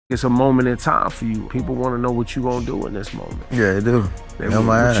It's a moment in time for you. People want to know what you gonna do in this moment. Yeah, they do.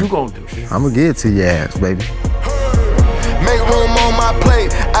 What you gonna do? I'm gonna get it to your ass, baby. Make room on my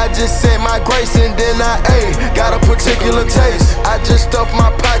plate. I just said my grace and then I ate. Got a particular taste. I just stuffed my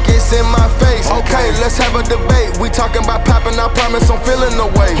pockets in my face. Okay, let's have a debate. We talking about popping, I promise I'm feeling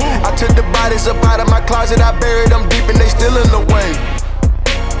the way. I took the bodies up out of my closet. I buried them deep and they still in the way.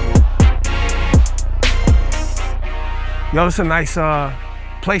 Yo, it's a nice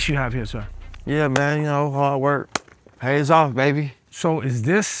place you have here, sir. Yeah, man, you know, hard work pays off, baby. So is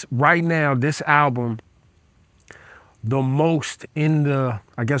this, right now, this album, the most in the,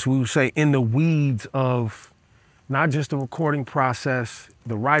 I guess we would say, in the weeds of not just the recording process,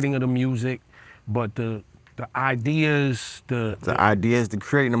 the writing of the music, but the ideas, the ideas, the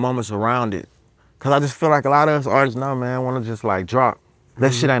creating the moments around it. Cause I just feel like a lot of us artists now, man, wanna just like drop.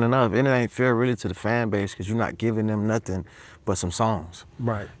 That shit ain't enough. It ain't fair really to the fan base because you're not giving them nothing but some songs.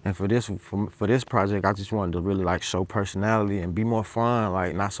 Right. And for this project, I just wanted to really like show personality and be more fun,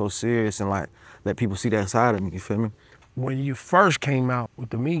 like not so serious, and like let people see that side of me, you feel me? When you first came out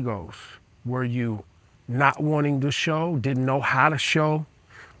with the Migos, were you not wanting to show, didn't know how to show,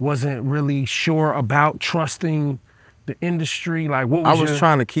 wasn't really sure about trusting the industry? Like what was I was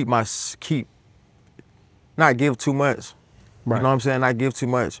trying to not give too much. Right. You know what I'm saying? Not give too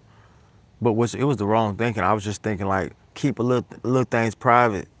much. But it was the wrong thinking. I was just thinking like, keep a little things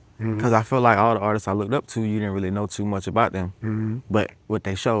private. Because I feel like all the artists I looked up to, you didn't really know too much about them. But what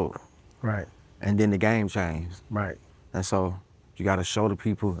they showed. Right. And then the game changed. Right. And so you got to show the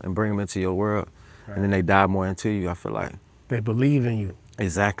people and bring them into your world. Right. And then they dive more into you, I feel like. They believe in you.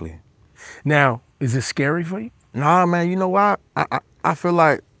 Exactly. Now, is it scary for you? Nah, man, you know why? I feel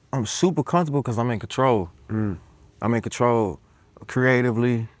like I'm super comfortable because I'm in control. I'm in control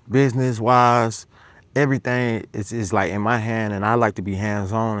creatively, business-wise. Everything is like in my hand, and I like to be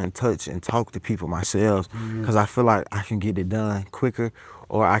hands-on and touch and talk to people myself because I feel like I can get it done quicker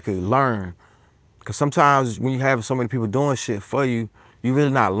or I could learn. Because sometimes when you have so many people doing shit for you, you really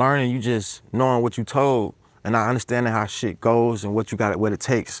not learning, you just knowing what you told and not understanding how shit goes and what it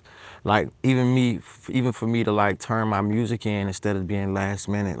takes. Like even for me to like turn my music in instead of being last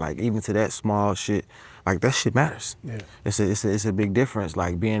minute, like even to that small shit, like that shit matters. Yeah. It's a big difference,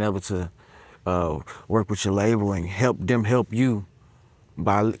 like being able to work with your label and help them help you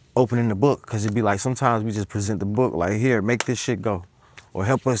by opening the book. Cause it'd be like sometimes we just present the book like, here, make this shit go. Or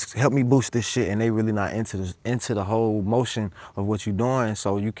help me boost this shit, and they really not into the whole motion of what you're doing,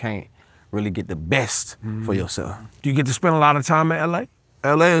 so you can't really get the best for yourself. Do you get to spend a lot of time in LA?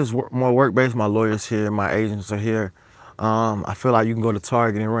 LA is more work-based. My lawyers here, my agents are here. I feel like you can go to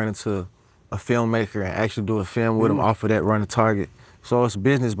Target and run into a filmmaker and actually do a film with them off of that, run to Target. So it's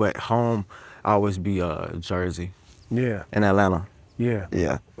business, but home, I always be Jersey. Yeah. And Atlanta. Yeah.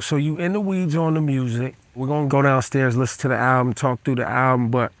 Yeah. So you in the weeds on the music. We're gonna go downstairs, listen to the album, talk through the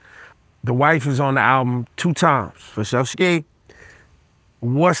album, but the wife is on the album 2 times. For sure, ski.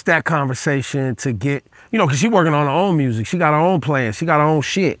 What's that conversation to get, you know, cause she working on her own music. She got her own plans, she got her own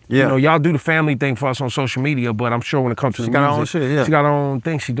shit. Yeah. You know, y'all do the family thing for us on social media, but I'm sure when it comes to the music, got her own shit, yeah. She got her own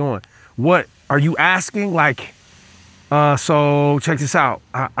thing she doing. What are you asking? Like, so check this out.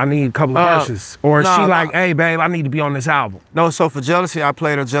 I need a couple of verses. Or is she like, hey, babe, I need to be on this album? No, so for Jealousy, I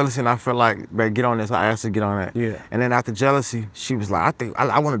played her Jealousy and I felt like, babe, get on this. I asked her to get on that. Yeah. And then after Jealousy, she was like, I think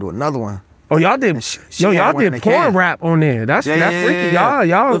I want to do another one. Oh, y'all did, y'all did porn rap on there. That's freaky.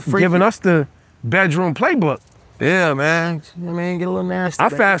 Y'all giving us the bedroom playbook. Yeah, man. I mean, get a little nasty. I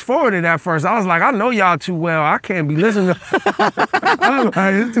fast forwarded at first. I was like, I know y'all too well. I can't be listening. I was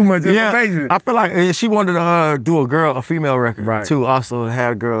like, it's too much information. I feel like she wanted to do a female record too. Also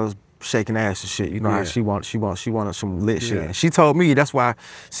had girls shaking ass and shit. You know how she wanted some lit shit. And she told me that's why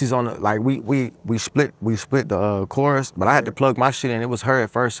she's on the, like we split the chorus, but I had to plug my shit in. It was her at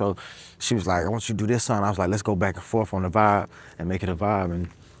first, so she was like, I want you to do this song. I was like, let's go back and forth on the vibe and make it a vibe. And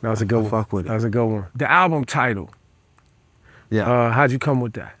that was a good one. Fuck with it. That was a good one. The album title. Yeah. How'd you come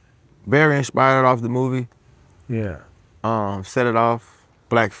with that? Very inspired off the movie. Yeah. Set It Off,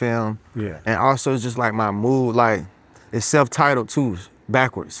 black film. Yeah. And also it's just like my mood, like it's self-titled too,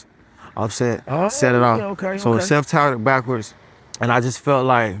 backwards. Offset, Set It Off. Okay, so it's self-titled backwards. And I just felt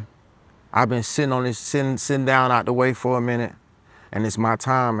like I've been sitting on this, sitting down out the way for a minute, and it's my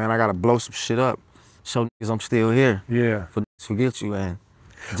time, man. I gotta blow some shit up. So I'm still here. Yeah. Forget you, and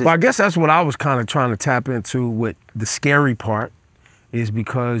well, I guess that's what I was kind of trying to tap into with the scary part, is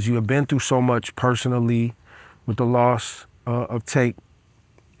because you have been through so much personally with the loss of Tate,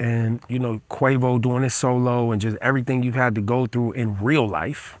 and you know, Quavo doing his solo, and just everything you've had to go through in real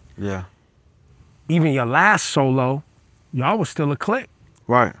life. Yeah. Even your last solo, y'all was still a clique.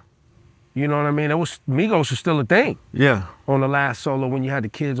 Right. You know what I mean? Migos was still a thing. Yeah. On the last solo, when you had the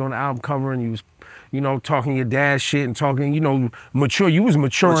kids on the album cover and you was, you know, talking your dad shit and talking, you know, mature. You was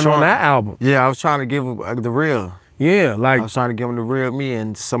maturing on that album. Yeah, I was trying to give him the real. Yeah, like I was trying to give him the real me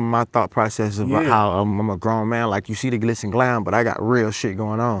and some of my thought processes about how I'm a grown man. Like you see the glitz and glam, but I got real shit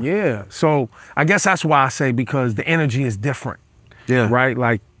going on. Yeah, so I guess that's why I say because the energy is different. Yeah. Right,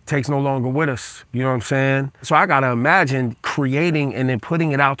 like Take's no longer with us. You know what I'm saying? So I gotta imagine creating and then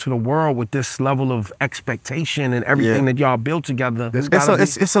putting it out to the world with this level of expectation and everything that y'all built together.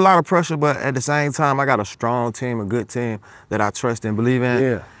 It's a lot of pressure, but at the same time, I got a strong team, a good team that I trust and believe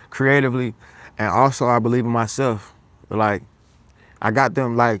in creatively. And also I believe in myself. Like, I got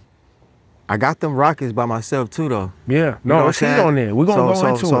them rockets by myself too though. Yeah, no, it's heat on there. We're gonna go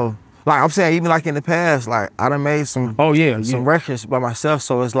into it. Like I'm saying, even like in the past, like I done made some records by myself,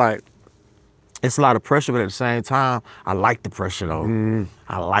 so it's like, it's a lot of pressure, but at the same time, I like the pressure though.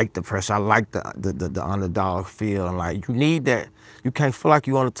 I like the pressure. I like the underdog feel, and like you need that. You can't feel like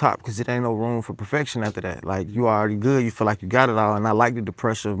you on the top because it ain't no room for perfection after that. Like you already good, you feel like you got it all, and I like the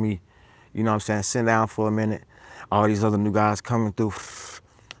pressure of me. You know what I'm saying? Sit down for a minute, all these other new guys coming through,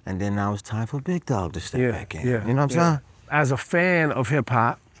 and then now it's time for Big Dog to step back in. You know what I'm saying? As a fan of hip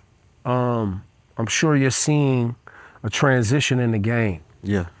hop, I'm sure you're seeing a transition in the game.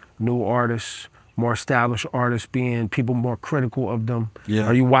 Yeah. New artists, more established artists being people more critical of them. Yeah.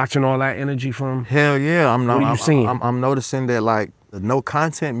 Are you watching all that energy from? Hell yeah. What are you seeing? I'm noticing that like the no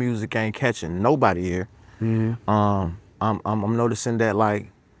content music ain't catching nobody here. I'm noticing that like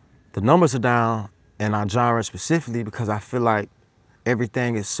the numbers are down in our genre specifically because I feel like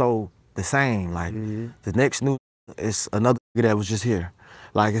everything is so the same. Like the next new is another that was just here.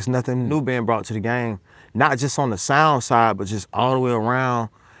 Like it's nothing new being brought to the game, not just on the sound side, but just all the way around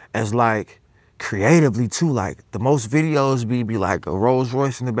as like creatively too. Like the most videos be like a Rolls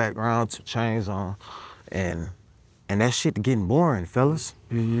Royce in the background, two chains on, and that shit getting boring, fellas.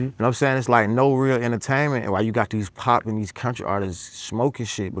 You know what I'm saying? It's like no real entertainment, and while you got these pop and these country artists smoking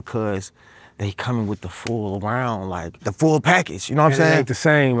shit because they coming with the full round, like the full package, you know what I'm saying? It ain't the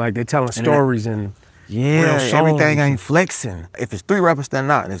same, like they telling stories and everything ain't flexing. If it's 3 rappers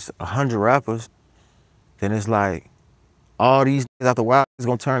standing out and it's 100 rappers, then it's like all these niggas out the wild is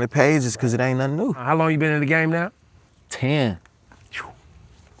gonna turn the pages because it ain't nothing new. How long you been in the game now? 10.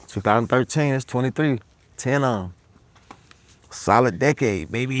 2013, it's 23. 10 of them. Solid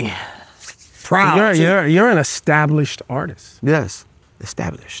decade, baby. Proud. You're an established artist. Yes,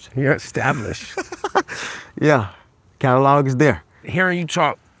 established. You're established. Yeah, catalog is there. Hearing you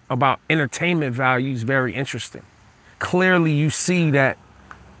talk about entertainment value is very interesting. Clearly you see that,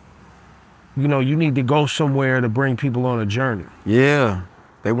 you know, you need to go somewhere to bring people on a journey. Yeah,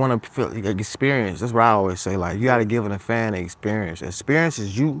 they want to feel experience. That's what I always say, like, you gotta give a fan an experience. Experience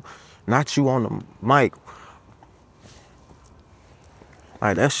is you, not you on the mic.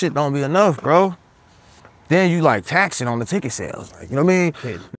 Like, that shit don't be enough, bro. Then you like taxing on the ticket sales. Like, you know what I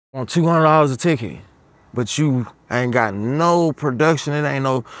mean? On $200 a ticket. But you ain't got no production, it ain't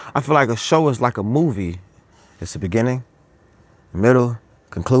no, I feel like a show is like a movie. It's the beginning, middle,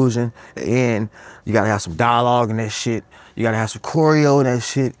 conclusion, the end. You gotta have some dialogue in that shit. You gotta have some choreo in that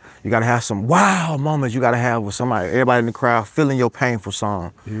shit. You gotta have some wow moments you gotta have with somebody, everybody in the crowd feeling your painful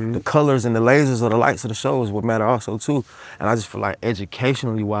song. The colors and the lasers or the lights of the show is what matter also too. And I just feel like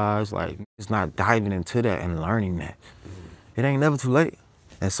educationally wise, like it's not diving into that and learning that. It ain't never too late.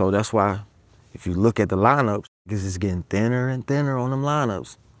 And so that's why if you look at the lineups, because it's getting thinner and thinner on them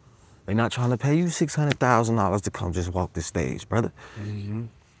lineups. They're not trying to pay you $600,000 to come just walk the stage, brother.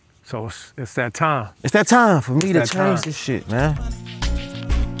 So it's that time. It's that time for me to change this shit, man.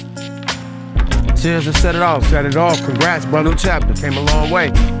 Cheers and set it off. Set it off. Congrats, brother. New chapter. Came a long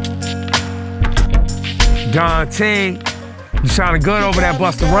way. Don T, you sounded good over that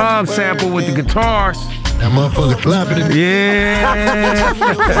Busta Rhymes sample with the guitars. That motherfucker slapping it. Yeah.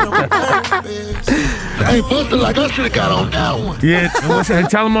 Hey, Busta, like I should've got on that one. Yeah,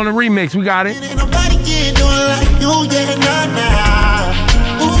 tell him on the remix, we got it. Ain't nobody can do it like you, yeah, nah.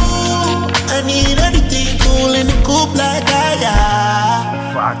 Ooh, I need everything cool in the coupe like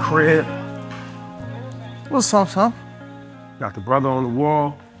that, Fly crib. What's something? Got the brother on the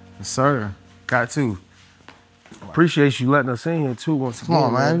wall. Yes, sir. Got to. Appreciate you letting us in here too once again. Come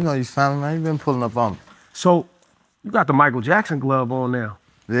on, man. You know you family, man. You been pulling up on me. So, you got the Michael Jackson glove on now.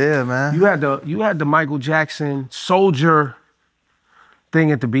 Yeah, man. You had the Michael Jackson soldier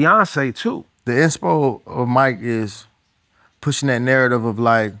thing at the Beyonce too. The inspo of Mike is pushing that narrative of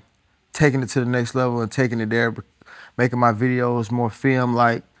like taking it to the next level and taking it there, making my videos more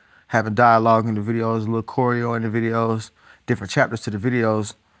film-like, having dialogue in the videos, a little choreo in the videos, different chapters to the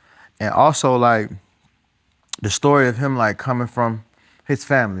videos. And also like the story of him like coming from his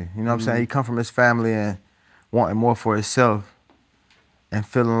family. You know what I'm saying? He come from his family and wanting more for himself and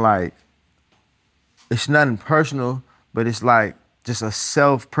feeling like it's nothing personal, but it's like just a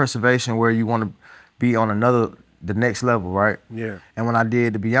self-preservation where you want to be on the next level, right? Yeah. And when I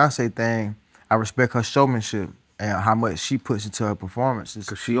did the Beyonce thing, I respect her showmanship and how much she puts into her performances.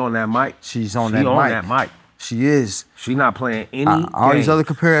 Cause she on that mic. She's on She that mic. She is. She not playing any all these games. other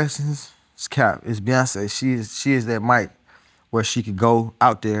comparisons, it's cap. It's Beyonce. She is that mic where she could go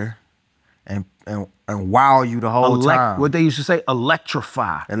out there and wow you the whole time. What they used to say,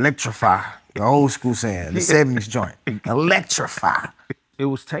 electrify. Electrify. The old school saying, the 70s joint. Electrify. It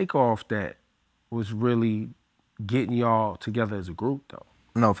was Takeoff that was really getting y'all together as a group though.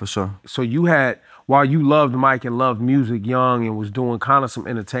 No, for sure. So you had, while you loved Mike and loved music young and was doing kind of some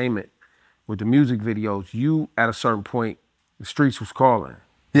entertainment with the music videos, you, at a certain point, the streets was calling.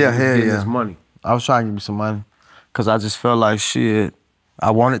 Yeah, hell getting yeah. this money. I was trying to give me some money because I just felt like shit,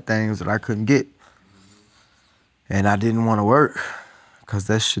 I wanted things that I couldn't get. And I didn't want to work because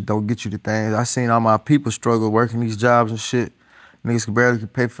that shit don't get you the things. I seen all my people struggle working these jobs and shit. Niggas could barely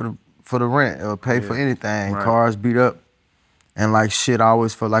pay for the rent or pay for anything. Right. Cars beat up. And like shit, I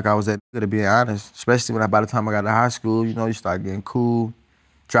always felt like I was that nigga, to be honest. Especially when by the time I got to high school, you know, you start getting cool,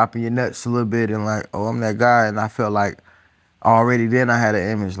 dropping your nuts a little bit and like, oh, I'm that guy. And I felt like already then I had an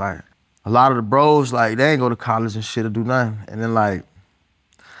image. Like a lot of the bros, like they ain't go to college and shit or do nothing. And then like,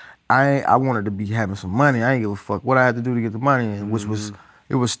 I wanted to be having some money. I ain't give a fuck what I had to do to get the money. And which was,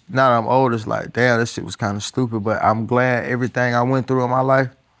 it was, now that I'm older, it's like, damn, this shit was kind of stupid. But I'm glad everything I went through in my life,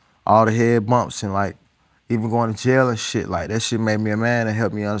 all the head bumps and like, even going to jail and shit, like that shit made me a man and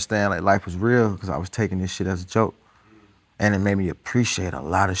helped me understand like life was real because I was taking this shit as a joke. And it made me appreciate a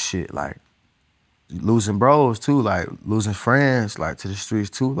lot of shit, like losing bros too, like losing friends, like to the streets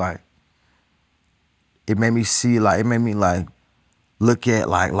too, like it made me see, like, it made me like look at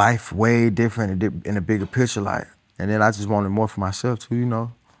like life way different in a bigger picture, like, and then I just wanted more for myself too, you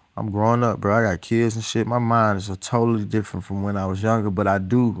know. I'm growing up, bro, I got kids and shit. My mind is totally different from when I was younger, but I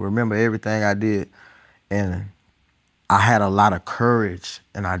do remember everything I did. And I had a lot of courage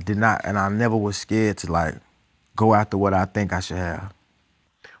and I never was scared to like go after what I think I should have.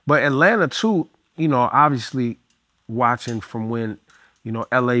 But Atlanta too, you know, obviously watching from when, you know,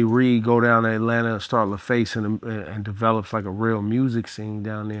 L.A. Reid go down to Atlanta and start LaFace and develops like a real music scene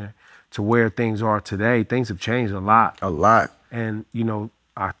down there to where things are today. Things have changed a lot. A lot. And, you know,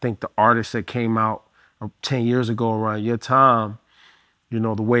 I think the artists that came out 10 years ago around your time, you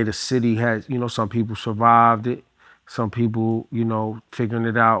know, the way the city has, you know, some people survived it. Some people, you know, figuring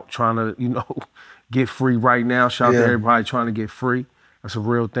it out, trying to, you know, get free right now. Shout out to everybody trying to get free. That's a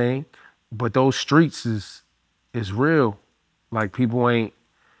real thing. But those streets is real. Like everybody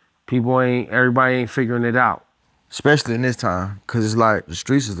ain't figuring it out. Especially in this time, because it's like the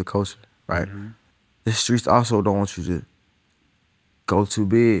streets is the culture, right? The streets also don't want you to go too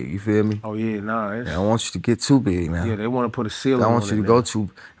big, you feel me? Oh yeah, nah. They don't want you to get too big, man. Yeah, they want to put a ceiling on it. They want you to go too,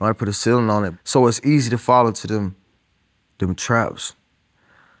 they want to put a ceiling on it. So it's easy to fall into them traps.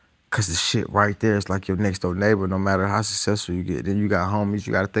 Cause the shit right there is like your next door neighbor, no matter how successful you get. Then you got homies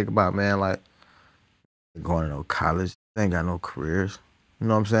you gotta think about, man, like going to no college, they ain't got no careers. You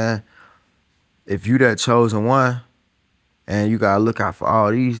know what I'm saying? If you that chosen one and you gotta look out for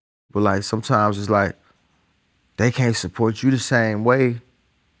all these, but like sometimes it's like they can't support you the same way.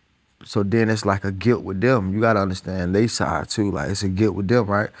 So then it's like a guilt with them. You gotta understand their side too. Like it's a guilt with them,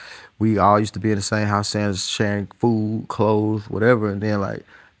 right? We all used to be in the same house, sharing food, clothes, whatever, and then like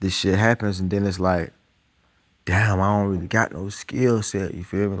this shit happens and then it's like, damn, I don't really got no skill set, you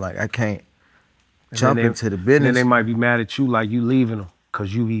feel me? Like I can't jump into the business. And then they might be mad at you like you leaving them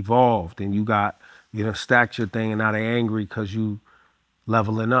because you evolved and you stacked your thing and now they angry because you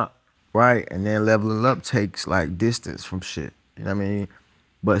leveling up. Right, and then leveling up takes like distance from shit, you know what I mean?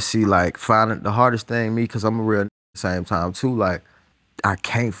 But see, like finding the hardest thing, me, cause I'm a real at the same time too, like I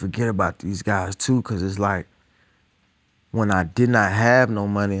can't forget about these guys too, cause it's like when I did not have no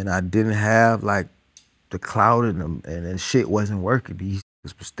money and I didn't have like the clout in them and shit wasn't working, these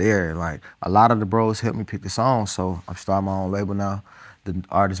was there. And like a lot of the bros helped me pick the songs, so I'm starting my own label now. The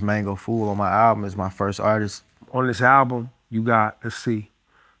artist Mango Fool on my album is my first artist. On this album, you got, let's see,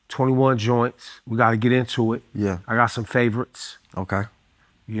 21 joints. We got to get into it. Yeah. I got some favorites. Okay.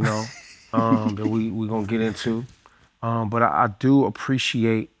 You know, that we gonna get into. But I do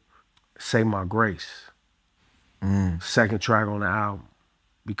appreciate Say My Grace, second track on the album,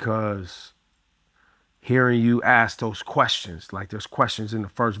 because hearing you ask those questions, like there's questions in the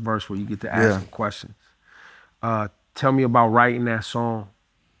first verse where you get to ask some questions. Tell me about writing that song.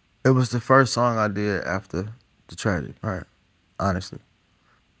 It was the first song I did after the tragedy, right? Honestly.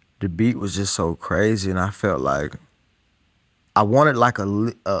 The beat was just so crazy, and I felt like I wanted like a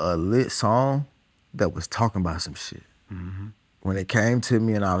lit song that was talking about some shit. When it came to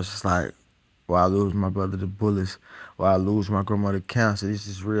me, and I was just like, well, I lose my brother to bullets, or I lose my grandmother to cancer. This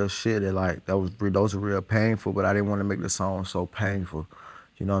is real shit. That like those are real painful, but I didn't want to make the song so painful.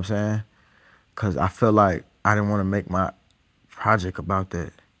 You know what I'm saying? Cause I felt like I didn't want to make my project about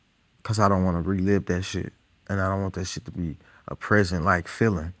that. Cause I don't want to relive that shit, and I don't want that shit to be a present like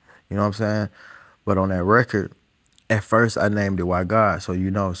feeling. You know what I'm saying? But on that record, at first I named it Why God, so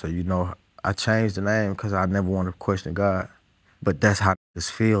you know I changed the name because I never want to question God. But that's how it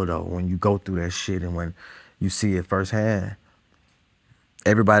feel though, when you go through that shit and when you see it firsthand.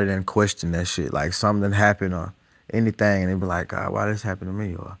 Everybody didn't question that shit. Like something happened or anything, and they be like, God, why this happened to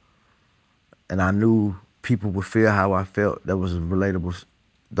me? And I knew people would feel how I felt. That was relatable.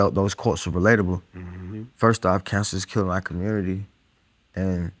 Those quotes were relatable. First off, cancer is killing our community,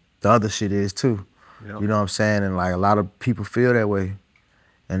 and the other shit is too. Yep. You know what I'm saying? And like a lot of people feel that way.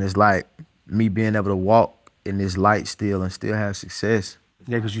 And it's like me being able to walk in this light still and still have success.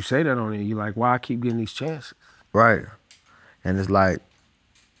 Yeah, because you say that on it. You're like, why I keep getting these chances? Right. And it's like,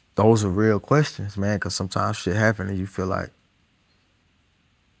 those are real questions, man, because sometimes shit happen and you feel like,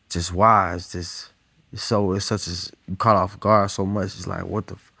 just why? It's such as, you caught off guard so much. It's like,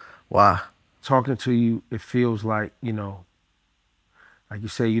 why? Talking to you, it feels like, you know, like you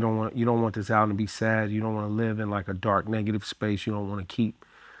say, you don't want this album to be sad. You don't want to live in like a dark, negative space. You don't want to keep.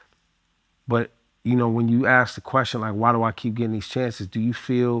 But, you know, when you ask the question, like, why do I keep getting these chances? Do you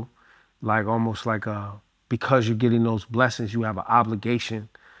feel like almost like because you're getting those blessings, you have an obligation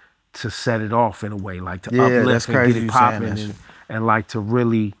to set it off in a way, like to uplift and get it popping and like to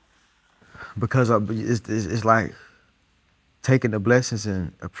really. Because it's like taking the blessings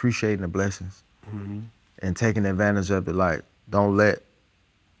and appreciating the blessings and taking advantage of it. Like, don't let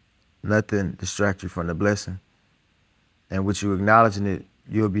nothing distract you from the blessing. And with you acknowledging it,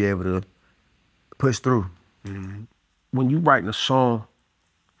 you'll be able to push through. When you writing a song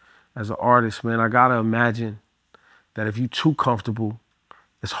as an artist, man, I gotta imagine that if you're too comfortable,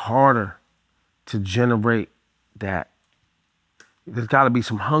 it's harder to generate that. There's gotta be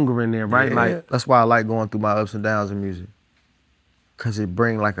some hunger in there, right? Yeah. Like, that's why I like going through my ups and downs in music. Cause it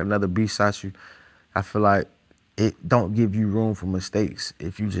bring like another beast at you. I feel like it don't give you room for mistakes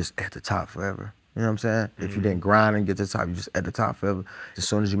if you just at the top forever. You know what I'm saying? If you didn't grind and get to the top, you just at the top forever. As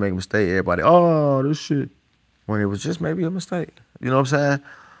soon as you make a mistake, everybody, oh, this shit. When it was just maybe a mistake. You know what I'm saying?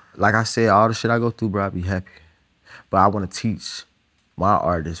 Like I said, all the shit I go through, bro, I be happy. But I want to teach my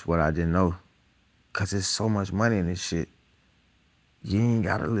artists what I didn't know. Cause there's so much money in this shit. You ain't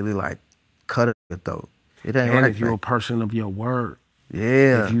gotta really like cut it though. It ain't and right, if you're man. a person of your word,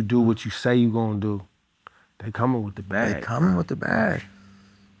 yeah. if you do what you say you gonna do, they coming with the bag. They coming with the bag.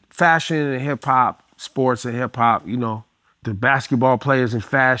 Fashion and hip hop, sports and hip hop, you know, the basketball players in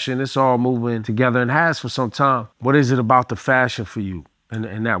fashion, it's all moving together and has for some time. What is it about the fashion for you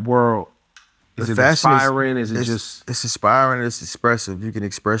in that world? Is it inspiring? It's inspiring, it's expressive. You can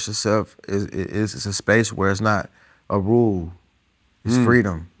express yourself. It's a space where it's not a rule. It's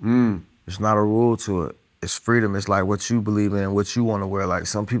freedom. It's not a rule to it. It's freedom. It's like what you believe in, what you want to wear. Like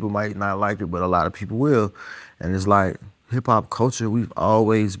some people might not like it, but a lot of people will. And it's like hip hop culture, we've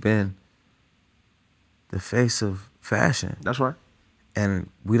always been the face of fashion. That's right.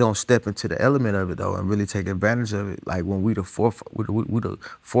 And we don't step into the element of it though and really take advantage of it. Like when we the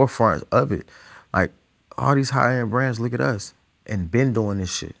forefront of it. Like all these high-end brands, look at us and been doing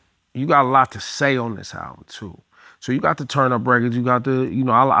this shit. You got a lot to say on this album too. So you got the turn up records, you got the, you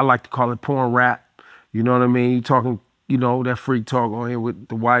know, I like to call it porn rap. You know what I mean? You talking, you know, that freak talk on here with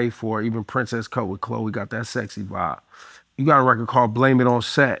the wife or even Princess Cut with Chloe, got that sexy vibe. You got a record called Blame It On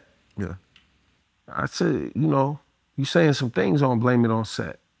Set. Yeah. I said, you know, you saying some things on Blame It On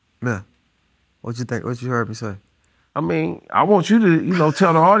Set. Yeah. What you think? What you heard me say? I mean, I want you to, you know,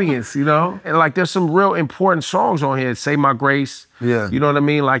 tell the audience, you know? And like there's some real important songs on here, Say My Grace. Yeah. You know what I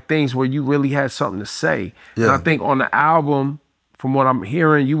mean? Like things where you really had something to say. Yeah. And I think on the album, from what I'm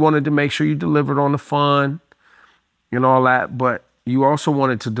hearing, you wanted to make sure you delivered on the fun and all that, but you also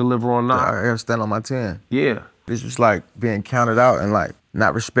wanted to deliver on that. I gotta stand on my 10. Yeah. It's just like being counted out and like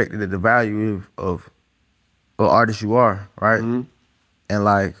not respected the value of artist you are, right? And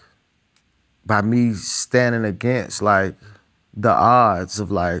like, by me standing against like the odds of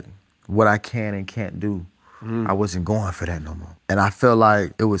like what I can and can't do, I wasn't going for that no more. And I felt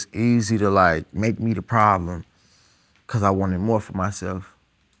like it was easy to like make me the problem because I wanted more for myself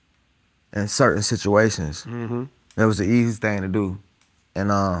in certain situations. That was the easiest thing to do.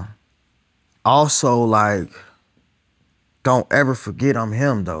 And also, like, don't ever forget I'm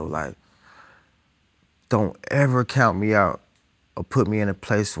him, though. Like, don't ever count me out or put me in a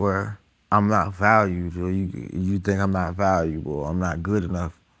place where I'm not valued or you think I'm not valuable, I'm not good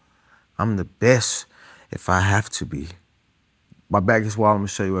enough. I'm the best if I have to be. My back is wall, I'm gonna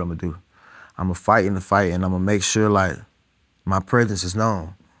show you what I'm gonna do. I'm gonna fight in the fight and I'm gonna make sure, like, my presence is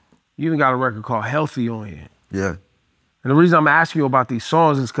known. You even got a record called Healthy on here. Yeah. And the reason I'm asking you about these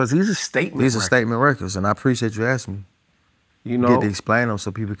songs is because these are statement These are records. statement records, and I appreciate you asking me. You know, Get to explain them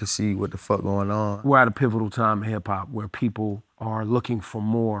so people can see what the fuck going on. we're at a pivotal time in hip hop where people are looking for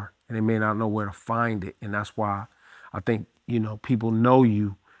more and they may not know where to find it. And that's why I think, you know, people know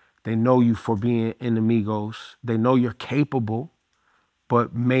you. They know you for being in the Migos. They know you're capable,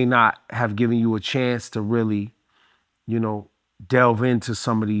 but may not have given you a chance to really, you know, delve into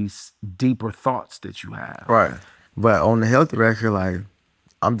some of these deeper thoughts that you have. Right. But on the Healthy record, like,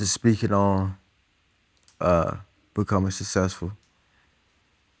 I'm just speaking on becoming successful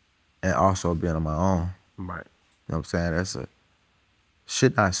and also being on my own. Right. You know what I'm saying? That's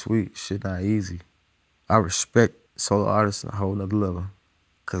shit not sweet, shit not easy. I respect solo artists on a whole nother level.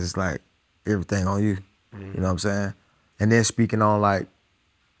 Cause it's like everything on you. You know what I'm saying? And then speaking on like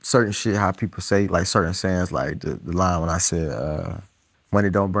certain shit, how people say like certain sayings, like the line when I said, money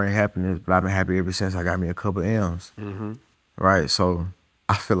don't bring happiness, but I've been happy ever since I got me a couple M's. Right, so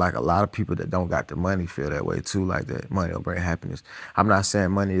I feel like a lot of people that don't got the money feel that way too, like that money don't bring happiness. I'm not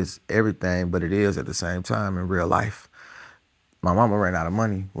saying money is everything, but it is at the same time in real life. My mama ran out of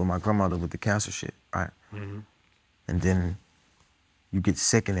money with my grandmother with the cancer shit, right? And then you get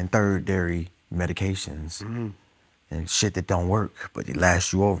second and third dairy medications and shit that don't work, but it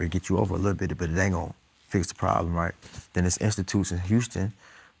lasts you over, it gets you over a little bit, but it ain't gonna fix the problem, right? Then there's institutes in Houston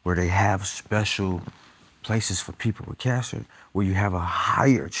where they have special places for people with cancer where you have a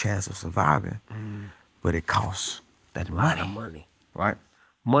higher chance of surviving, but it costs that money. Right?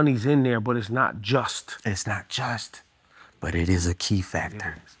 Money's in there, but it's not just. It's not just, but it is a key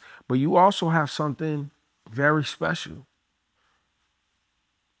factor. But you also have something very special.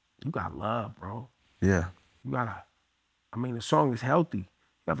 You got love, bro. Yeah. You got I mean, the song is healthy.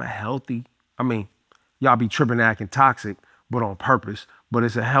 You have a healthy, I mean, y'all be tripping, acting toxic, but on purpose, but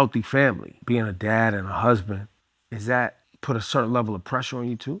it's a healthy family. Being a dad and a husband, is that put a certain level of pressure on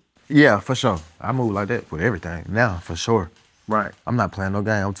you too? Yeah, for sure. I move like that with everything now, for sure. Right. I'm not playing no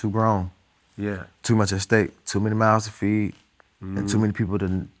game, I'm too grown. Yeah. Too much at stake, too many mouths to feed, and too many people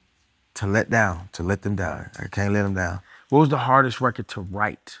to let down, to let them down. I can't let them down. What was the hardest record to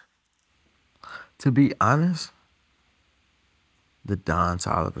write? To be honest, the Don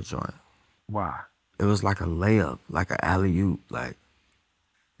Toliver joint. Why? It was like a layup, like an alley-oop, like.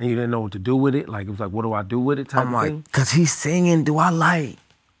 And you didn't know what to do with it? Like, it was like, what do I do with it type I'm of like, thing? cause he's singing, do I like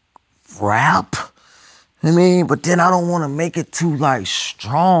rap? I mean, but then I don't wanna make it too like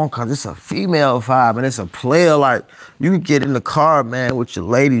strong cause it's a female vibe and it's a player. Like, you could get in the car, man, with your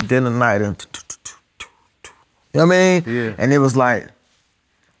lady dinner night and you know what I mean? Yeah. And it was like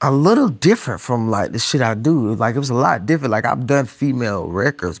a little different from like the shit I do. Like, it was a lot different. Like, I've done female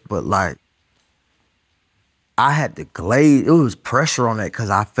records, but like, I had to glaze, it was pressure on that because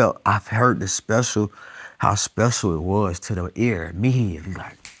I've heard how special it was to the ear immediately.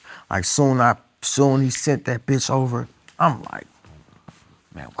 Like soon he sent that bitch over, I'm like,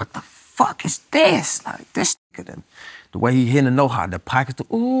 man, what the fuck is this? Like, this nigga, the way he hit the note, how the pockets,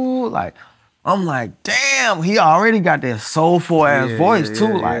 ooh, like, I'm like, damn, he already got that soulful ass voice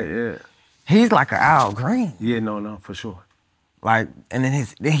too. Like, he's like an Al Green. Yeah, no, for sure. Like, and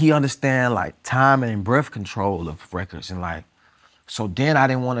then he understand like time and breath control of records and like, so then I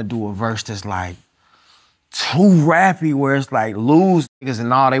didn't want to do a verse that's like too rappy where it's like lose niggas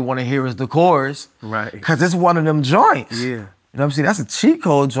and all they want to hear is the chorus. Right. Cause it's one of them joints. Yeah. You know what I'm saying? That's a cheat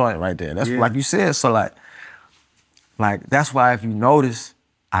code joint right there. That's like you said. So like that's why if you notice,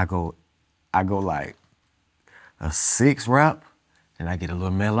 I go like a 6 rap, and I get a little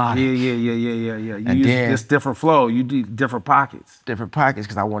melodic. Yeah. You And use then- this different flow. You do different pockets. Different pockets,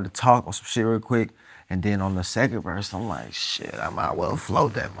 because I wanted to talk on some shit real quick. And then on the second verse, I'm like, shit, I might well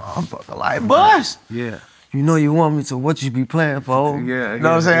float that motherfucker like bus. Yeah. You know you want me to, what you be playing for? Yeah, You know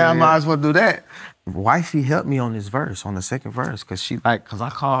what I'm saying? yeah, I might yeah. as well do that. Wifey helped me on this verse, on the second verse, because I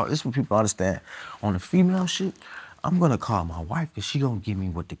call, this is what people understand. On the female shit, I'm gonna call my wife, because she gonna give me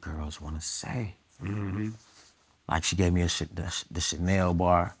what the girls wanna say. Like, she gave me the Chanel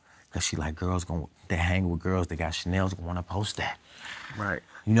bar, because she like, they hang with girls that got Chanel's gonna wanna post that. Right.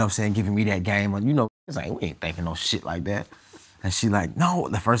 You know what I'm saying? Giving me that game, you know, it's like, we ain't thinking no shit like that. And she like, no,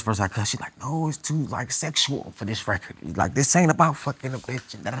 the first verse I cut, she like, no, it's too like sexual for this record. Like, this ain't about fucking a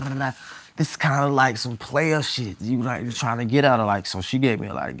bitch. And da, da, da, da. This is kind of like some player shit. You like, you're trying to get out of like, so she gave me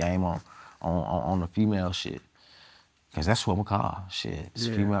a lot of game on the female shit. Cause that's what we call shit. It's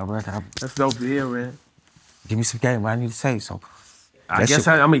female record. That's dope to hear, man. Give me some game, what I need to say. So I guess,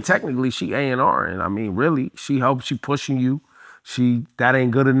 I mean, technically she A&R, and I mean, really, she helps, she pushing you. That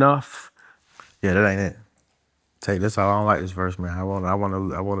ain't good enough. Yeah, that ain't it. That's all I don't like this verse, man. I want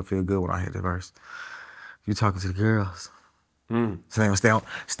to feel good when I hear the verse. You talking to the girls.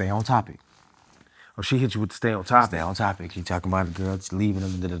 Stay on topic. Oh, she hit you with the stay on topic. Stay on topic. You talking about the girls leaving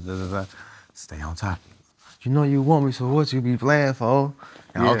them, da, da, da, da, da. Stay on topic. You know you want me, so what you be playing for?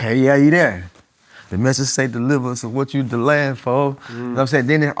 Yeah. Okay, yeah, you there. The message say deliver, so what you delaying for? You know what I'm saying?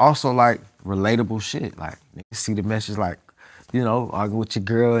 Then it's also like relatable shit. Like, you see the message like, you know, argue with your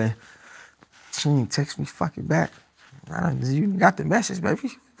girl and she didn't text me fucking back. You got the message,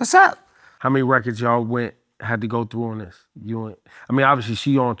 baby. What's up? How many records y'all had to go through on this? I mean, obviously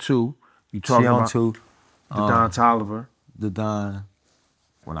she on 2. You talking about 2. The Don Toliver. The Don.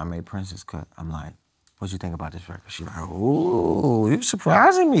 When I made Princess Cut, I'm like, what you think about this record? She like, ooh, you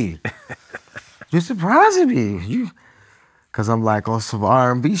surprising me. You surprising me. Cause I'm like on some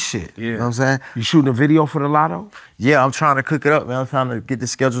R&B shit. Yeah. You know what I'm saying? You shooting a video for the Lotto? Yeah, I'm trying to cook it up, man. I'm trying to get the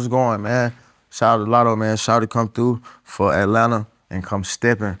schedules going, man. Shout out to Lotto, man. Shout out to come through for Atlanta and come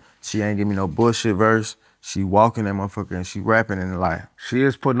stepping. She ain't give me no bullshit verse. She walking that motherfucker and she rapping in the life. She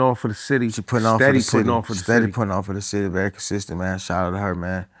is putting on for the city. She putting on for the city. Steady putting on for the city. Very consistent, man. Shout out to her,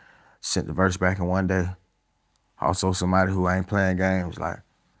 man. Sent the verse back in one day. Also somebody who ain't playing games. Like,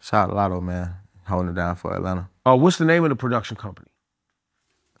 shout out to Lotto, man. Holding it down for Atlanta. Oh, what's the name of the production company?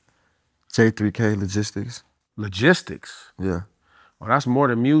 J3K Logistics. Logistics? Yeah. Oh, that's more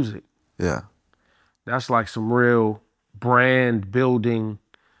than music. Yeah. That's like some real brand building.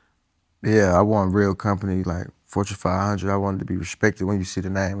 Yeah, I want real company, like Fortune 500. I want it to be respected when you see the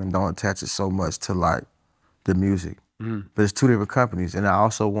name and don't attach it so much to like the music. But it's 2 different companies. And I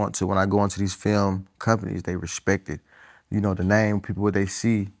also want to, when I go into these film companies, they respect it. You know, the name, people, what they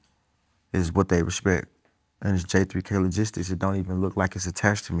see is what they respect. And it's J3K Logistics. It don't even look like it's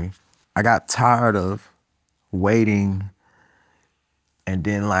attached to me. I got tired of waiting and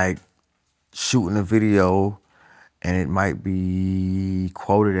then like shooting a video and it might be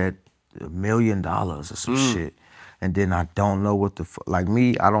quoted at $1 million or some shit. And then I don't know what like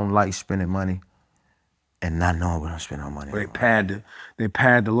me, I don't like spending money and not knowing what I'm spending on money. They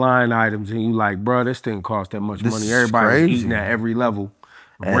pad the line items and you like, bro, this didn't cost that much This money. is Everybody's crazy. eating at every level.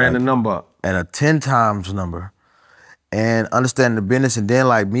 Ran the number up. At a 10 times number. And understanding the business, and then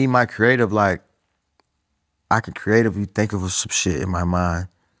like me, my creative, like I can creatively think of some shit in my mind,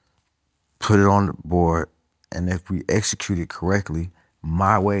 put it on the board, and if we execute it correctly,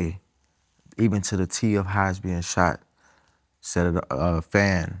 my way, even to the T of how it's being shot, set it a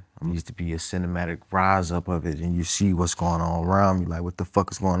fan. It needs to be a cinematic rise up of it, and you see what's going on around me, like what the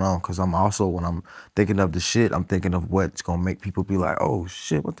fuck is going on? Because I'm also, when I'm thinking of the shit, I'm thinking of what's gonna make people be like, oh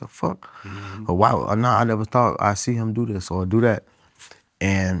shit, what the fuck? Or wow, or nah, I never thought I see him do this or do that.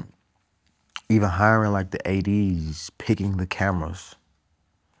 And even hiring like the ADs, picking the cameras,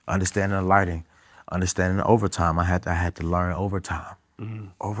 understanding the lighting, understanding the overtime. I had to learn overtime.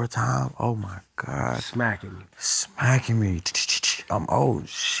 Overtime, oh my God. Smacking me. Smacking me. I'm, oh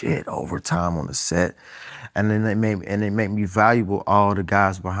shit, overtime on the set. And then they make me valuable, all the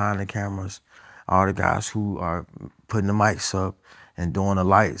guys behind the cameras, all the guys who are putting the mics up and doing the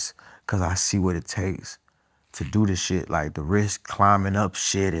lights, because I see what it takes to do this shit, like the risk, climbing up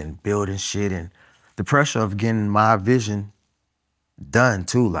shit and building shit, and the pressure of getting my vision done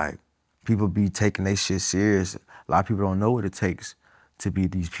too. Like, people be taking their shit serious. A lot of people don't know what it takes to be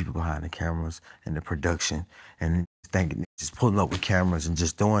these people behind the cameras and the production and thinking just pulling up with cameras and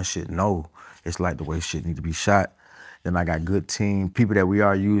just doing shit. No, it's like the way shit need to be shot. Then I got good team. People that we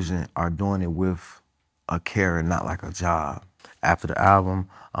are using are doing it with a care and not like a job. After the album,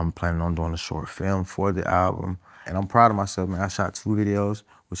 I'm planning on doing a short film for the album. And I'm proud of myself, man. I shot 2 videos,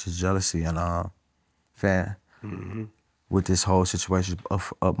 which is Jealousy and Fan. With this whole situation,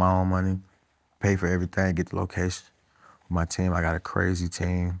 up my own money, pay for everything, get the location. My team, I got a crazy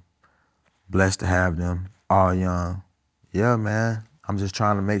team. Blessed to have them, all young. Yeah, man, I'm just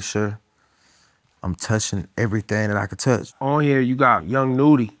trying to make sure I'm touching everything that I could touch. On here, you got Young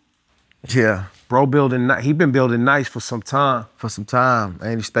Nudie. Yeah. Bro he been building nice for some time. For some time,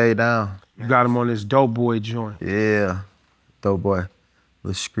 and he stayed down. You got him on this Dope Boy joint. Yeah, Dope Boy.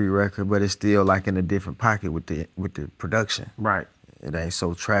 Little street record, but it's still like in a different pocket with the production. Right. It ain't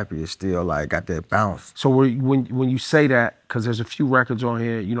so trappy. It's still like got that bounce. So when you say that, because there's a few records on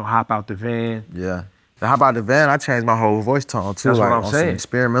here, you know, Hop Out the Van. Yeah. Now, How About the Van? I changed my whole voice tone too. That's like, what I'm on saying. Some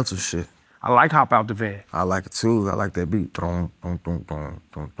experimental shit. I like Hop Out the Van. I like it too. I like that beat. Dun, dun, dun, dun,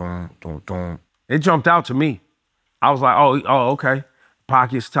 dun, dun, dun, dun. It jumped out to me. I was like, oh, okay.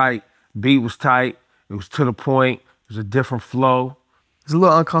 Pockets tight, beat was tight. It was to the point. It was a different flow. It's a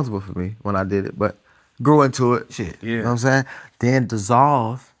little uncomfortable for me when I did it, but grew into it. Shit. Yeah. You know what I'm saying? Then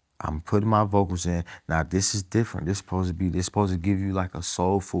Dissolve, I'm putting my vocals in. Now this is different. This supposed to give you like a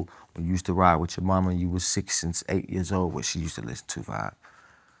soulful, when you used to ride with your mama and you was 6 and 8 years old, what she used to listen to vibe.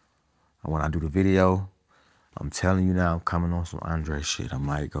 And when I do the video, I'm telling you now, I'm coming on some Andre shit. I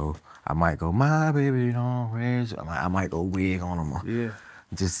might go, my baby don't raise. I might go wig on them. Yeah.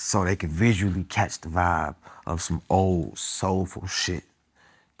 Just so they can visually catch the vibe of some old soulful shit.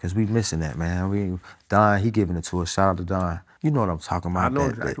 Cause we missing that, man. Don, he giving it to us. Shout out to Don. You know what I'm talking about. I know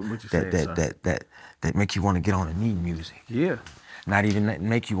exactly what you're saying, that make you want to get on the knee music. Yeah. Not even that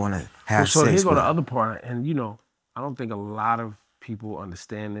make you want to have so sex. Here's with the other part, and you know, I don't think a lot of people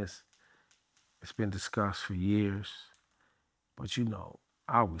understand this. It's been discussed for years, but you know,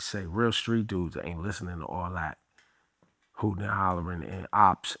 I always say real street dudes ain't listening to all that hooting and hollering and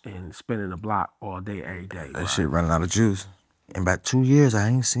ops and spinning the block all day, every day. That shit running out of juice. In about 2 years, I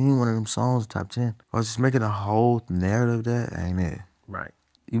ain't seen one of them songs top 10. I was just making a whole narrative that ain't it. Right.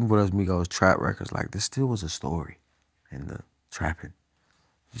 Even with us Migos trap records, like this still was a story in the trapping.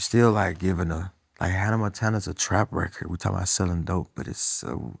 You still like giving like Hannah Montana's a trap record. We talking about selling dope, but it's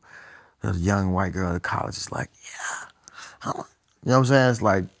so, a young white girl at college is like, yeah. You know what I'm saying? It's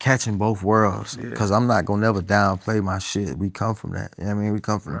like catching both worlds. Yeah. Cause I'm not gonna never downplay my shit. We come from that. You know what I mean? We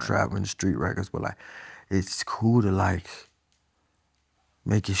come from the trap and the street records, but like, it's cool to like,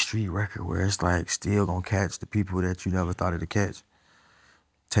 make a street record where it's like still gonna catch the people that you never thought it'd catch.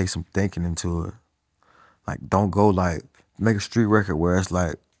 Take some thinking into it. Like, don't go like, make a street record where it's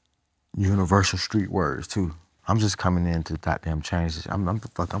like universal street words too. I'm just coming in to goddamn change this. I'm gonna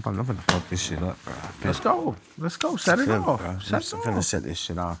fuck this shit up, bro. Let's go. Set it off. I'm finna set this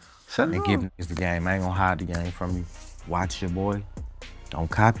shit off. Set it and off. give niggas the game. I ain't gonna hide the game from you. Watch your boy.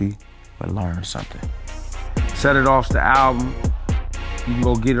 Don't copy, but learn something. Set It Off's the album. You can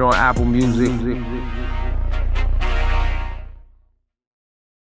go get it on Apple Music.